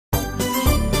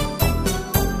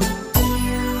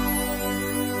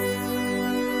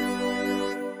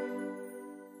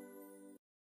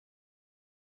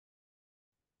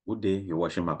Good day, you're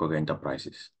watching Makoga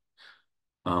Enterprises.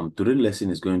 Today's lesson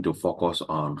is going to focus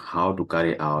on how to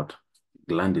carry out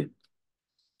glanding.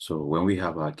 So when we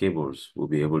have our cables, we'll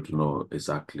be able to know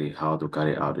exactly how to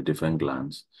carry out the different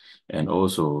glands and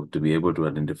also to be able to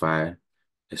identify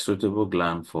a suitable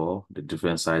gland for the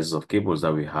different sizes of cables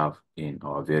that we have in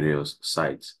our various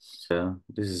sites.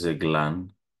 This is a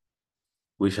gland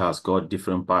which has got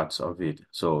different parts of it.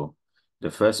 So the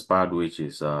first part, which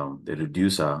is the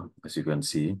reducer, as you can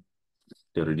see,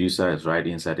 the reducer is right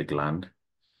inside the gland.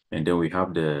 And then we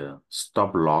have the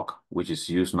stop lock, which is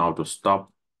used now to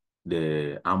stop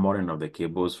the armoring of the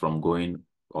cables from going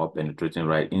or penetrating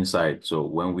right inside. So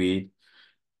when we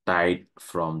tie it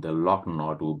from the lock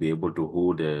nut, we'll be able to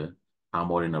hold the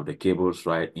armoring of the cables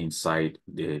right inside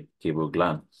the cable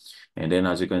gland. And then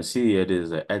as you can see here, this is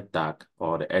the earth tag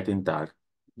or the earthing tag,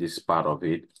 this part of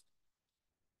it.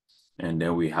 And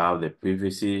then we have the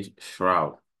PVC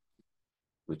shroud,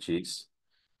 which is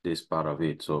this part of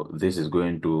it. So this is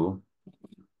going to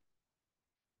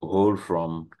hold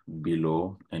from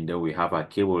below, and then we have a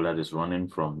cable that is running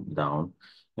from down,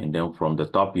 and then from the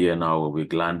top here now will be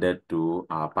glanded to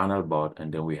our panel board,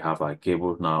 and then we have our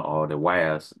cable now, or the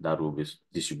wires that will be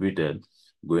distributed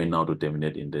going now to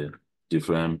terminate in the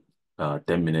different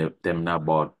terminal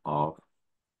board of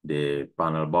the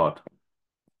panel board.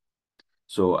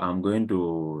 So I'm going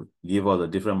to give all the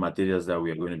different materials that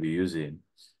we are going to be using.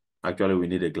 Actually, we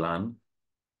need a gland,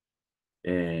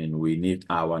 and we need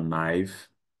our knife.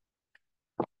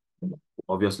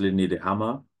 Obviously need a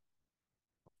hammer,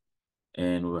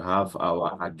 and we have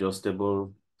our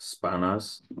adjustable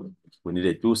spanners. We need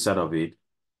a two set of it.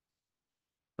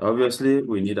 Obviously,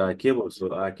 we need our cable.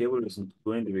 So our cable is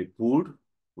going to be pulled.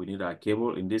 We need our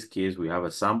cable. In this case, we have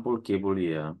a sample cable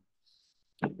here.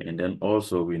 And then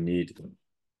also we need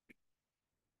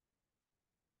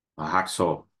a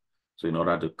hacksaw. So in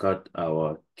order to cut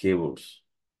our cables.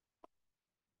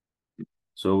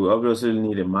 So we obviously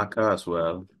need a marker as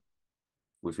well,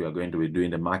 which we are going to be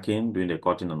doing the marking, doing the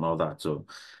cutting and all that. So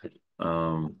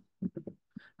I'm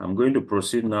going to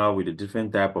proceed now with the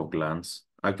different type of glands.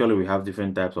 Actually, we have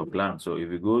different types of glands. So if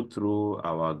we go through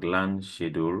our gland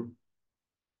schedule,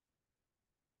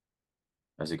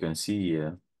 as you can see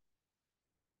here,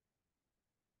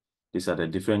 these are the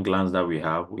different glands that we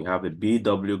have. We have the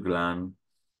BW gland,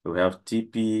 we have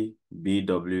TP,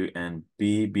 BW, and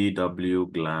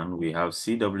PBW gland. We have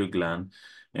CW gland,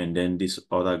 and then these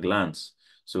other glands.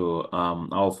 So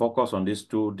I'll focus on these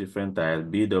two different types,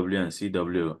 BW and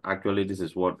CW. Actually, this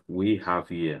is what we have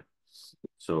here.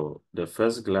 So the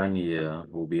first gland here,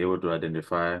 we'll be able to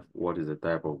identify what is the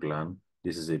type of gland.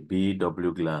 This is a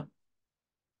BW gland.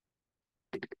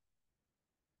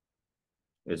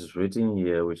 It is written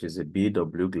here, which is a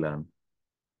BW gland.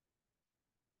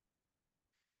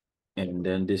 And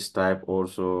then this type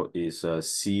also is a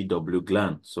CW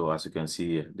gland. So as you can see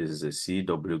here, this is a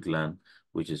CW gland,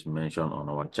 which is mentioned on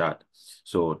our chart.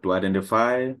 So to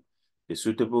identify a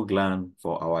suitable gland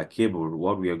for our cable,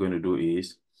 what we are going to do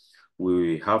is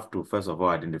we have to first of all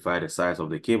identify the size of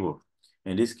the cable.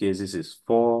 In this case, this is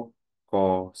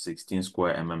 4-core 16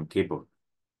 square mm cable.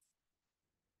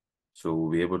 So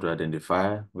we'll be able to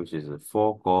identify which is a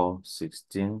 4-core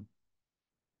 16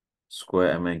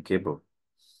 square mm cable.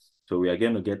 So we are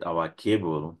going to get our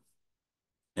cable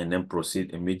and then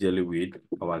proceed immediately with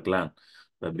our gland.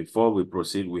 But before we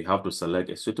proceed, we have to select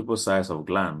a suitable size of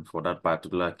gland for that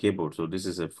particular cable. So this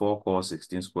is a 4-core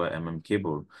 16 square mm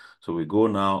cable. So we go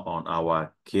now on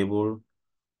our cable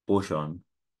portion.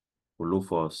 We look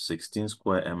for 16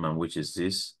 square mm, which is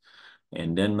this.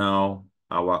 And then now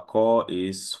our core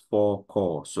is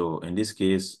 4-core. So in this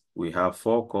case, we have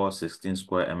 4-core 16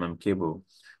 square mm cable,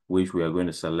 which we are going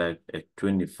to select a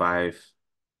 25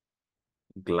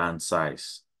 gland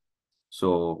size.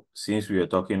 So since we are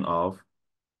talking of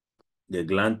the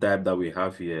gland type that we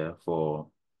have here for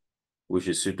which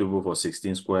is suitable for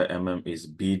 16 square mm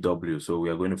is BW. So we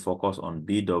are going to focus on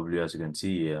BW as you can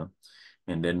see here.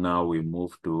 And then now we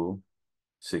move to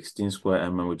 16 square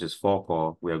mm, which is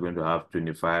 4-core. We are going to have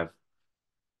 25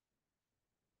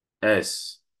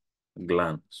 S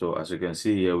gland. So as you can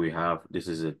see here, we have, this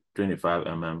is a 25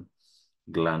 mm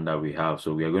gland that we have.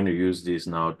 So we are going to use this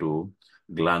now to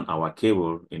gland our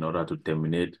cable in order to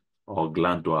terminate or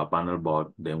gland to our panel board.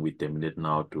 Then we terminate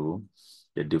now to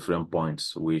the different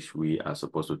points which we are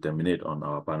supposed to terminate on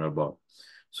our panel board.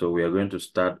 So we are going to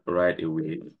start right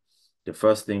away. The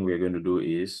first thing we're going to do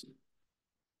is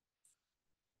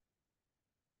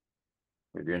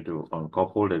we're going to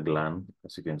uncouple the gland.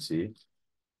 As you can see,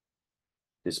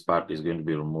 this part is going to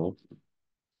be removed.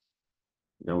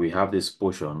 Then we have this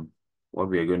portion. What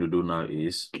we are going to do now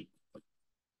is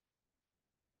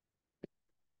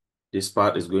This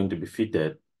part is going to be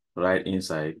fitted right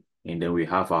inside, and then we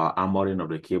have our armoring of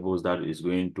the cables that is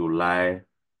going to lie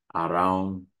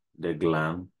around the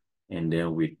gland, and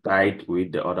then we tie it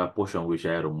with the other portion which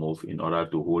I remove in order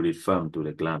to hold it firm to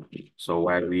the gland. So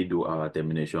while we do our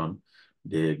termination,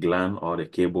 the gland or the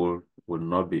cable will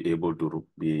not be able to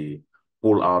be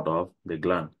pulled out of the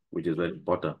gland, which is very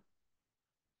important.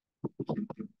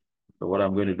 So what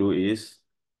I'm going to do is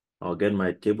I'll get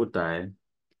my cable tie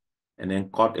and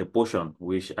then cut a portion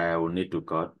which I will need to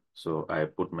cut. So I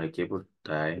put my cable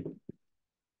tie.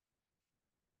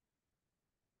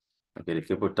 Okay, the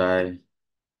cable tie,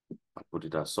 I put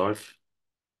it as such.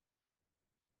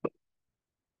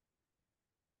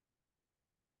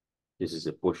 This is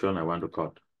a portion I want to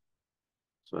cut.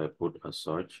 So I put as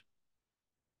such.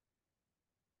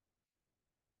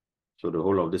 So the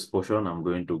whole of this portion, I'm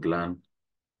going to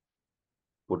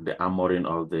put the armoring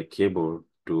of the cable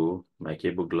to my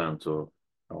cable gland. So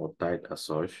I will tie it as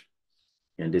such.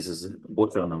 And this is the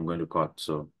portion I'm going to cut.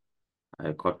 So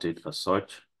I cut it as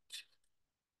such.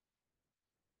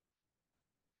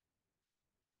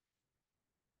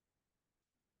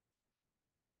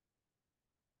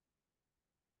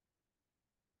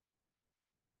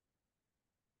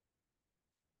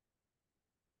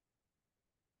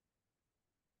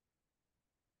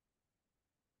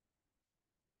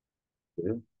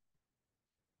 Okay.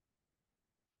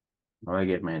 Now I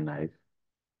get my knife.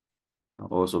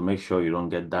 Also make sure you don't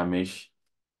get damage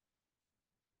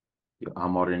your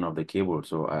armoring of the cable.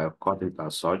 So I have cut it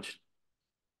as such.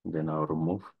 Then I'll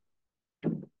remove.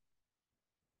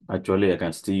 Actually, I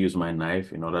can still use my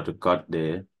knife in order to cut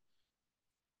the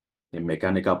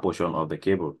mechanical portion of the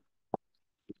cable.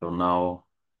 So now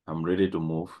I'm ready to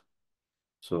move.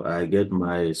 So I get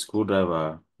my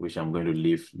screwdriver, which I'm going to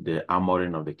lift the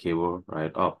armoring of the cable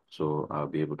right up. So I'll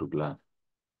be able to gland.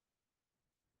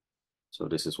 So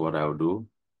this is what I'll do.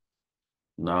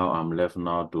 Now I'm left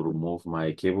now to remove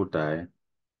my cable tie.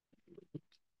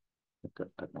 I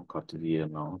can cut it here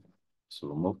now. So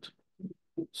removed.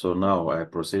 So now I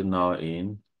proceed now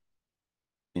in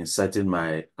inserting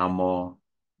my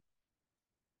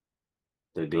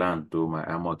the gland to my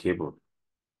armor cable.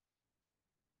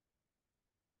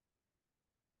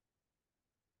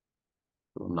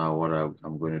 So now what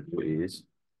I'm going to do is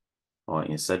I'll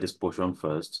insert this portion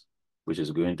first, which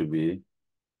is going to be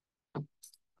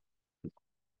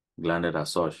glanded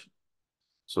as such.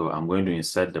 So I'm going to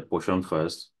insert the portion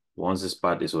first. Once this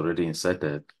part is already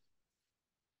inserted,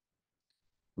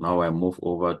 now I move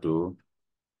over to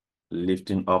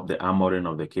lifting up the armoring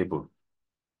of the cable.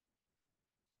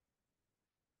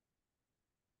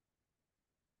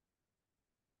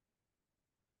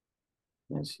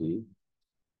 You can see.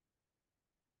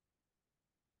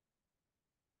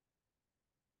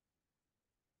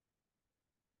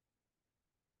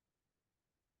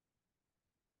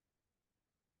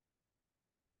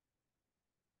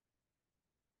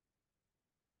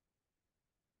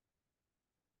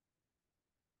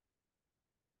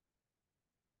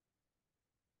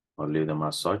 I'll leave them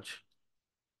as such.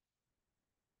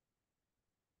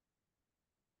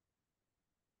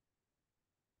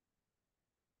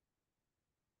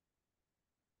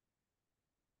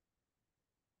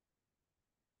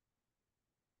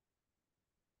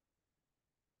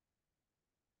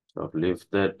 So I've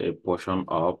lifted a portion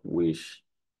up, which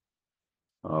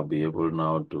I'll be able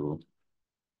now to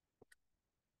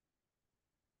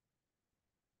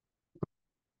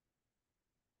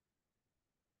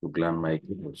gland my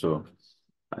cable. So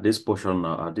at this portion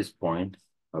now, at this point,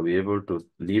 I'll be able to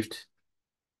lift,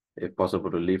 if possible,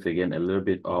 to lift again a little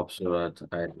bit up so that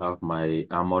I have my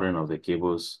armoring of the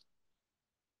cables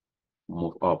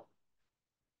move up.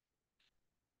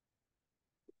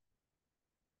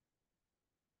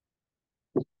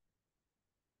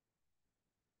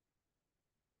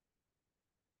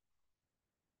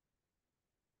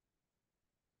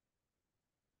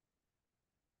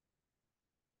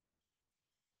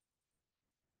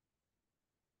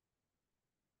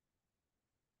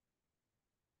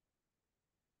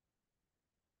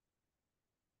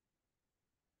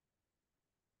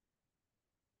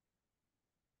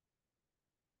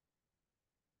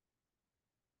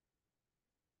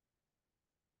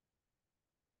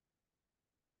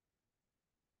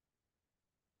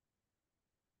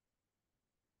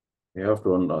 You have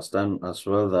to understand as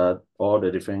well that all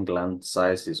the different gland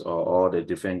sizes or all the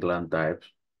different gland types,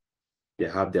 they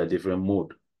have their different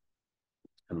mode.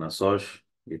 And as such,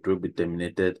 it will be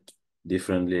terminated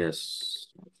differently as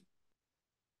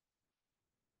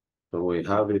so we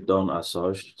have it done as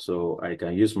such. So I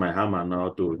can use my hammer now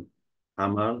to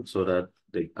hammer so that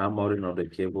the armoring of the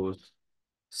cables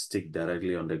stick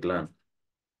directly on the gland.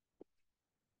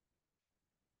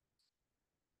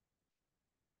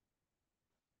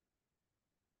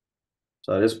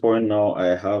 So at this point now,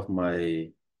 I have my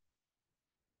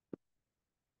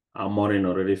armoring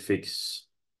already fixed.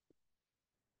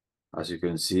 As you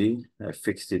can see, I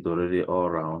fixed it already all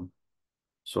around.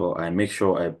 So I make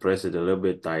sure I press it a little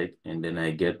bit tight, and then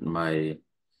I get my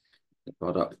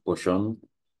other portion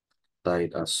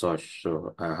tight as such.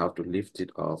 So I have to lift it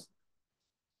off.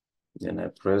 Then I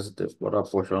press the other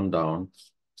portion down,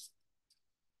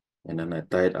 and then I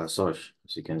tie it as such,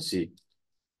 as you can see.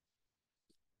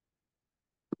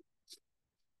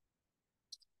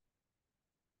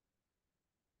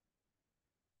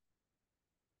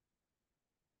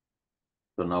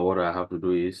 So now what I have to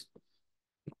do is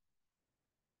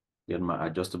get my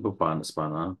adjustable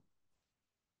spanner,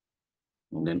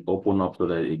 and then open up so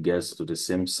that it gets to the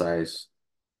same size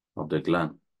of the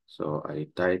gland. So I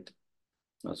tie it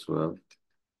as well.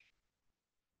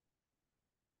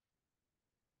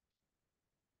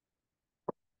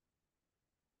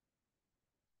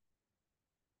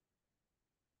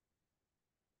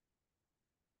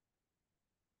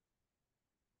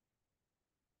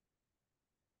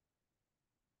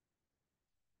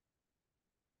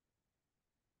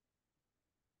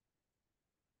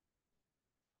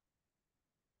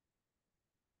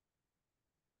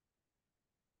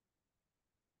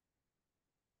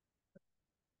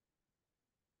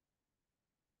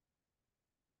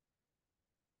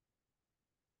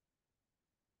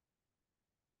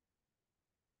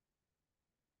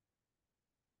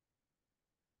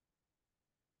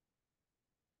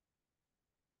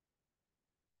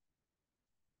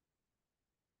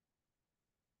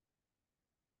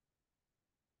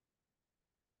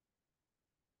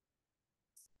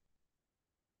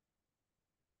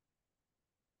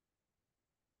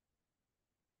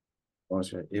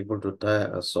 Once you're able to tie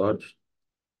as such,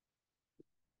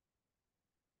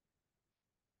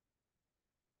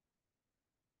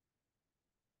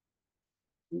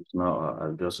 it's now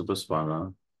an adjustable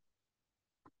spanner.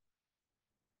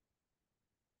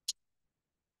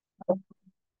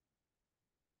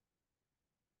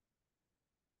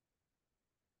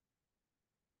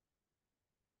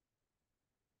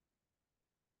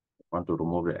 Want to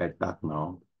remove the head back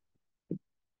now.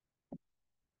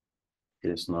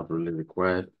 It's not really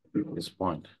required at this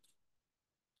point.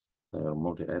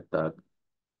 Remove the head tag.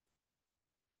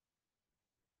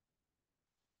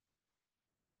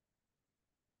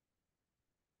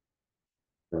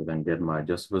 So then get my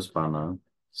adjustable spanner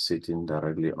sitting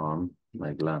directly on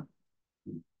my gland.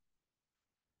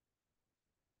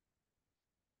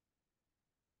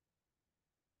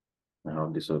 I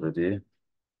have this already.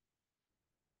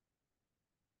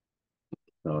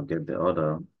 So I'll get the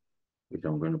other, which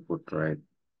I'm going to put right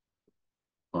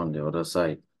on the other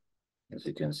side, as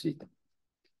you can see.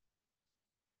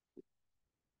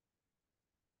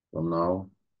 So now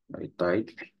I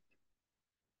tight.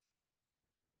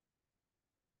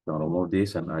 Now remove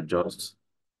this and adjust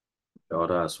the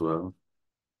other as well.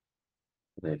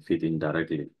 They fit in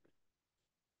directly.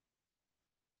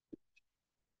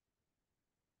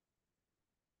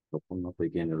 Open up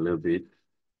again a little bit.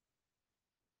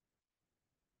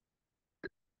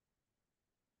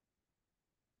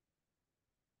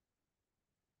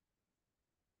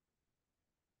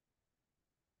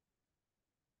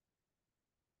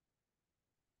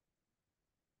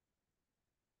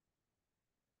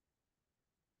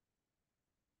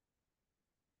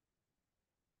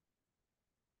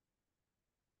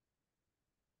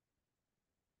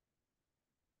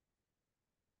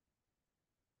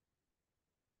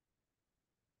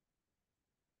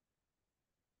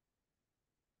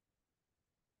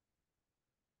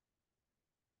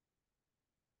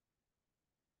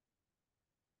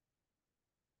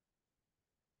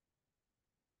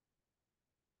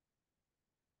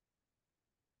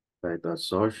 Tight as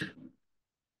such.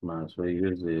 Might as well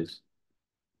use this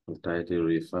to tight the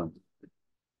reefer.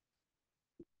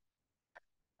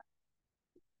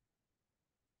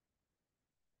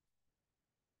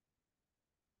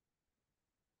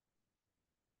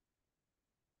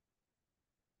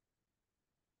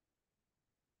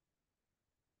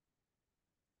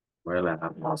 Well, I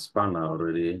have my spanner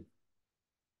already.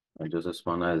 I just a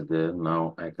spanner is there.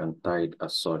 Now I can tie it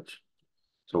as such.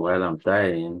 So while I'm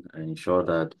tying, I ensure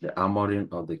that the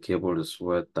armoring of the cable is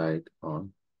well tight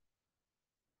on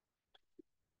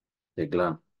the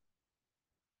gland.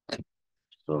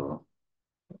 So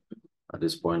at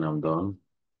this point, I'm done.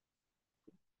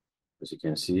 As you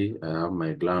can see, I have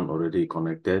my gland already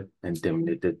connected and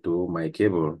terminated to my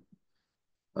cable.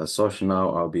 As such, now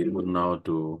I'll be able now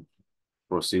to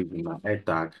proceed with my air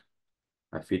tag.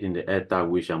 I fit in the air tag,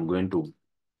 which I'm going to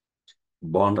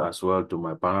bond as well to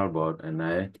my panel board, and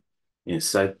I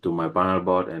insert to my panel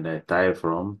board and I tie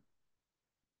from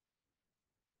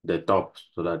the top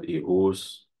so that it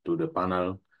holds to the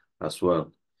panel as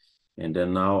well. And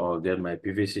then now I'll get my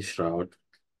PVC shroud.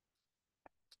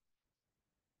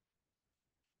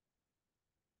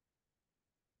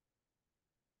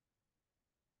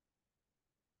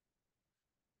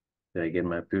 I get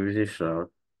my PVC shroud.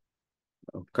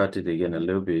 I'll cut it again a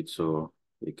little bit so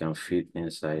it can fit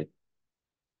inside.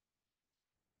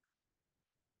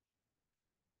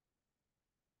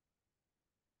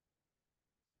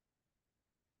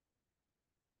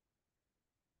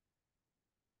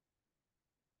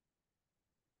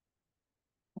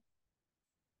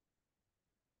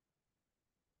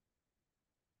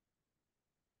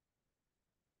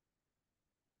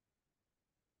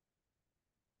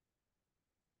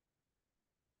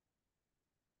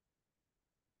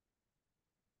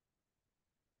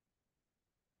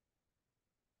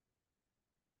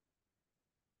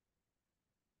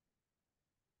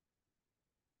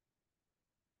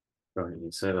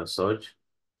 Inside as such,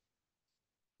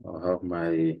 I'll have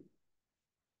my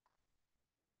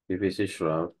PVC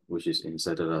shroud, which is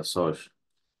inserted as such.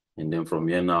 And then from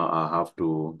here now, I have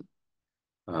to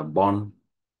bond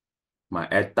my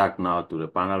head tag now to the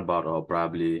panel board, or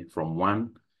probably from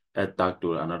one head tag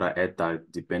to another head tag,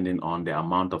 depending on the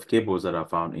amount of cables that are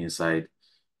found inside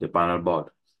the panel board.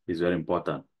 It's very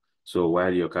important. So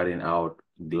while you're carrying out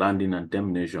glanding and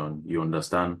termination, you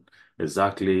understand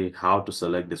exactly how to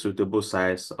select the suitable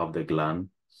size of the gland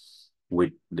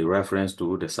with the reference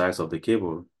to the size of the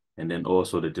cable, and then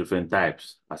also the different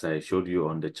types, as I showed you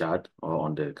on the chart or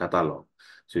on the catalog.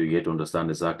 So you get to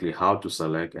understand exactly how to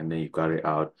select, and then you carry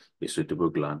out a suitable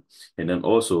gland. And then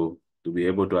also to be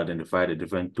able to identify the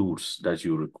different tools that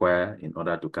you require in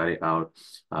order to carry out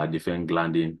different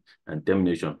glanding and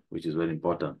termination, which is very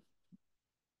important.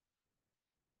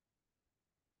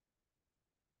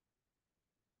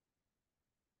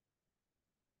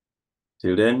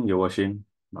 Till then, you're watching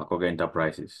Makoga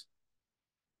Enterprises.